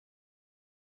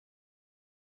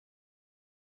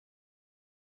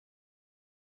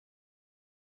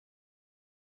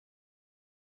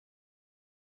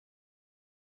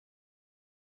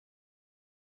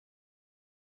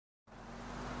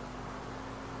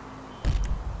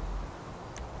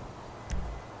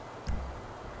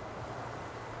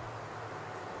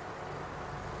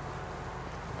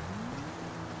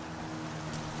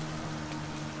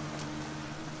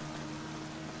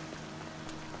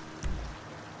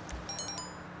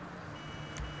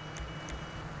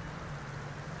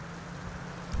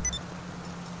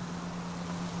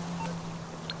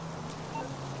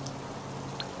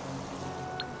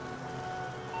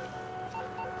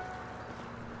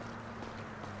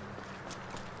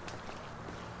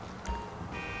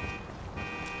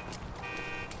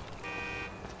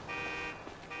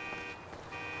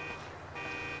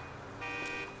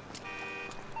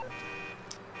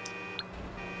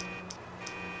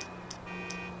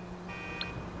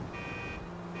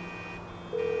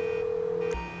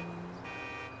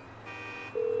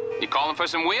Calling for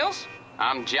some wheels?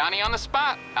 I'm Johnny on the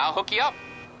spot. I'll hook you up.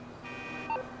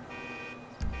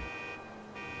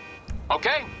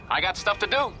 Okay, I got stuff to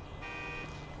do.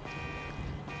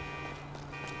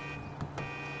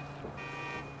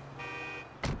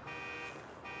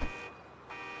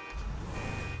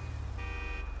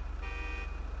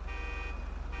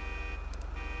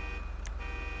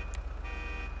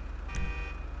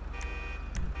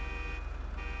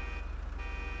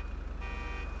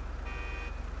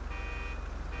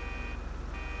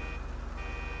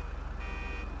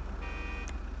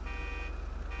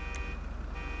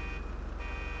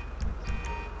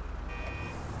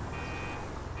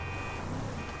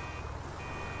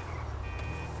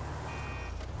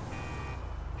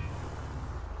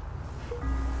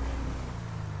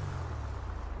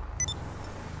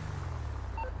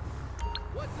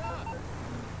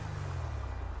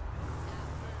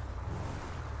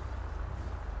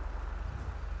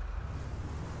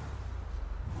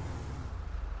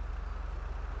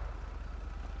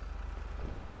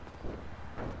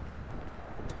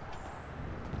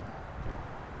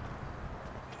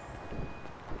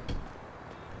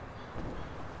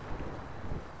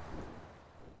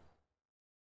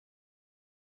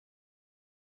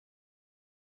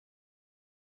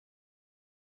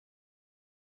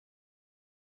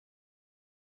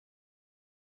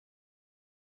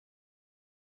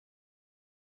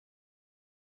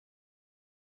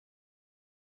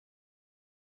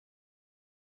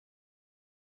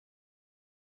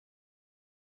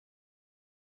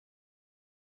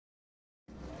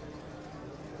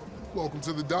 Welcome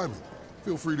to the Diamond.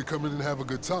 Feel free to come in and have a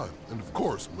good time. And of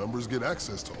course, members get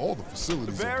access to all the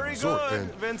facilities at the resort. Very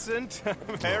good, Vincent.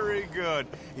 Very good.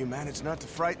 You managed not to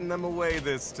frighten them away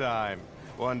this time.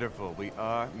 Wonderful. We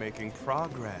are making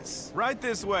progress. Right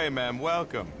this way, ma'am.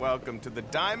 Welcome. Welcome to the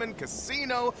Diamond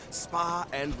Casino, Spa,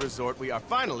 and Resort. We are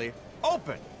finally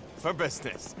open for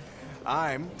business.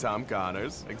 I'm Tom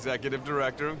Connors, Executive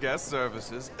Director of Guest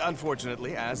Services.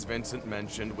 Unfortunately, as Vincent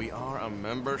mentioned, we are a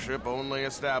membership-only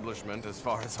establishment as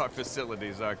far as our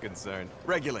facilities are concerned.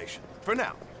 Regulation. For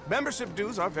now, membership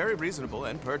dues are very reasonable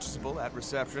and purchasable at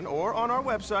reception or on our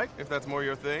website, if that's more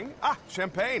your thing. Ah,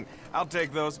 champagne. I'll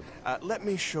take those. Let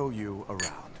me show you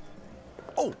around.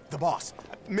 Oh, the boss.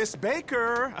 Miss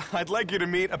Baker, I'd like you to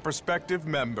meet a prospective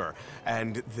member.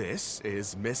 And this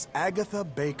is Miss Agatha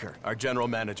Baker, our general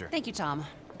manager. Thank you, Tom.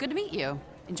 Good to meet you.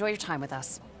 Enjoy your time with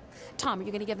us. Tom, are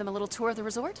you going to give them a little tour of the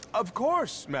resort? Of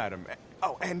course, madam.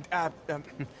 Oh, and,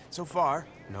 so far,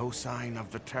 no sign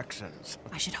of the Texans.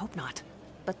 I should hope not.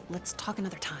 But let's talk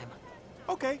another time.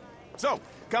 Okay. So,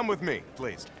 come with me,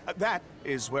 please. That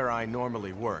is where I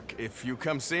normally work. If you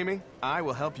come see me, I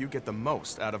will help you get the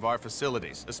most out of our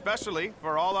facilities, especially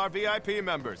for all our VIP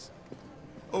members.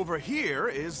 Over here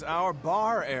is our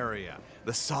bar area,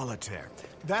 the Solitaire.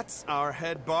 That's our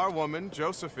head barwoman,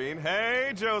 Josephine.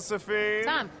 Hey, Josephine!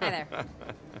 Tom, hi there.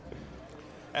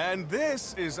 And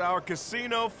this is our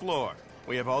casino floor.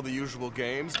 We have all the usual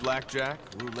games, blackjack,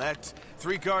 roulette,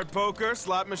 three-card poker,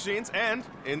 slot machines, and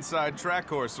inside track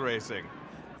horse racing.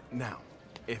 Now,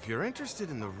 if you're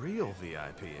interested in the real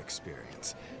VIP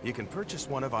experience, you can purchase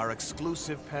one of our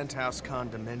exclusive penthouse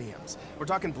condominiums. We're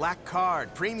talking black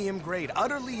card, premium grade,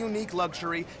 utterly unique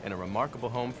luxury, and a remarkable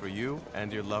home for you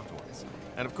and your loved ones.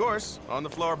 And of course,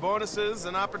 on-the-floor bonuses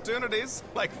and opportunities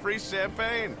like free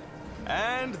champagne.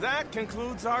 And that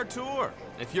concludes our tour.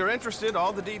 If you're interested,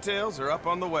 all the details are up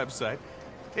on the website.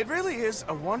 It really is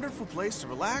a wonderful place to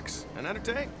relax and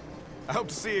entertain. I hope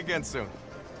to see you again soon.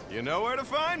 You know where to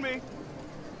find me.